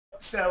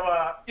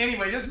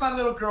Anyway, this is my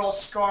little girl,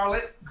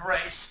 Scarlett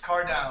Grace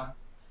Cardone.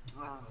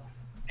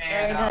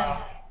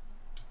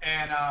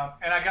 And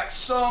I got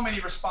so many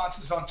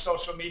responses on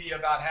social media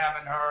about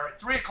having her. At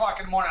 3 o'clock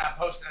in the morning, I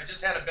posted, I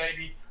just had a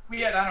baby.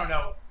 We had, I don't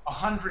know,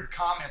 100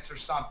 comments or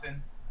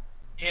something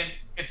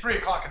at 3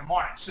 o'clock in the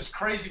morning. It's just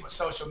crazy what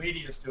social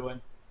media is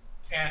doing.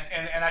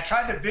 And I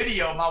tried to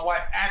video my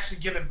wife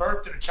actually giving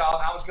birth to the child,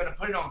 and I was going to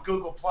put it on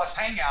Google Plus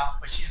Hangout,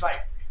 but she's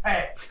like,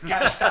 hey, you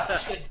got to stop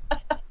this.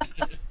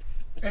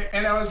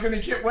 And I was going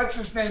to get, what's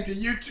his name, to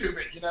YouTube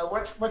it. You know,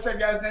 what's that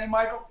guy's name,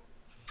 Michael?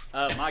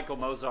 Michael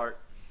Mozart.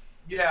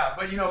 Yeah,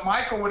 but you know,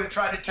 Michael would have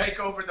tried to take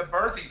over the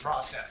birthing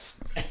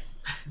process.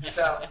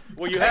 So,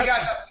 well, you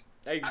have.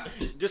 Hey,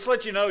 just to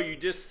let you know, you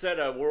just set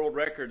a world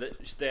record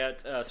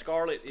that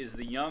Scarlett is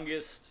the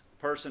youngest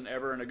person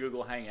ever in a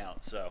Google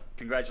Hangout. So,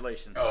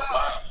 congratulations. Oh,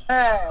 wow.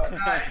 Oh,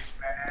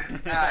 nice,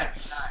 man.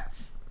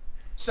 Nice.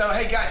 So,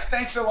 hey, guys,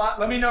 thanks a lot.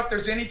 Let me know if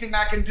there's anything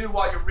I can do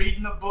while you're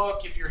reading the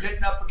book. If you're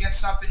hitting up against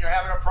something, you're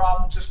having a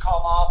problem, just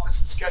call my office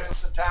and schedule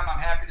some time. I'm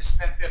happy to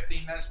spend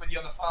 15 minutes with you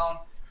on the phone.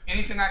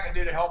 Anything I can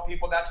do to help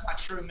people, that's my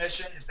true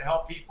mission, is to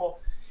help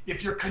people.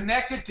 If you're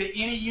connected to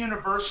any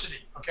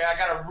university, okay, I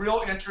got a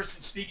real interest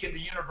in speaking to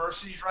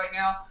universities right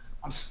now.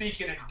 I'm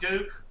speaking at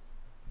Duke,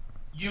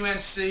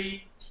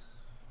 UNC,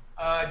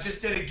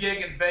 just did a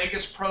gig in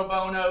Vegas pro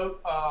bono,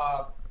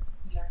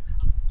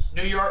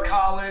 New York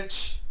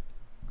College.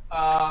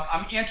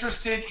 I'm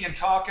interested in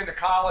talking to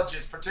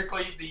colleges,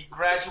 particularly the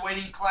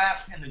graduating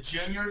class and the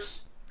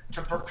juniors,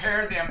 to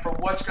prepare them for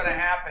what's going to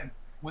happen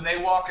when they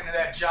walk into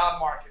that job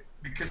market,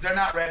 because they're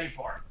not ready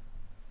for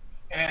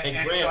it.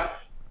 And Graham, so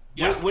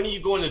yeah. When are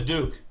you going to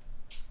Duke?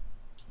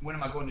 When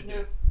am I going to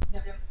Duke?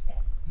 November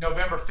 5th.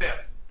 November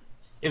 5th.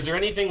 Is there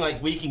anything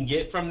like we can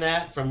get from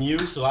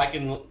you so I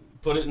can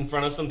put it in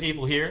front of some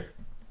people here?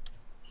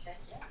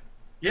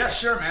 Yeah,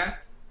 sure, man.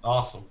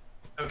 Awesome.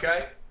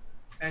 Okay.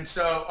 And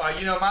so,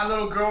 you know, my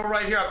little girl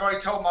right here, I've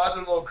already told my other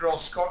little girl,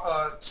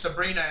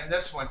 Sabrina, and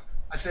this one,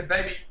 I said,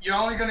 baby, you're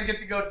only going to get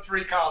to go to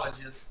 3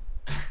 colleges.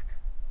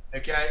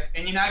 Okay?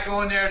 And you're not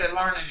going there to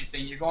learn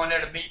anything. You're going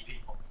there to meet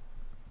people.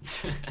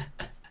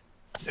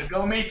 So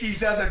go meet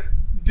these other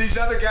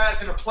guys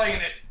that are playing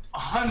at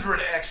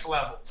 100x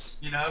levels,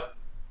 you know?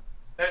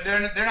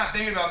 They're not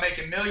thinking about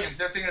making millions.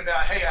 They're thinking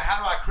about, hey, how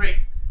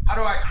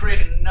do I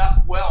create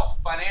enough wealth,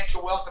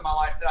 financial wealth in my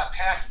life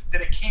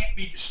that it can't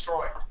be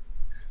destroyed.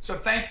 So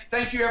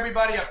thank you,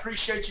 everybody. I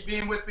appreciate you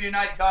being with me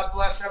tonight. God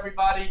bless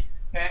everybody.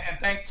 And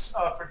thanks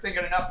for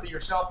thinking enough of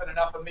yourself and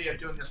enough of me of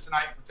doing this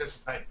tonight and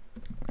participating.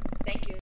 Thank you.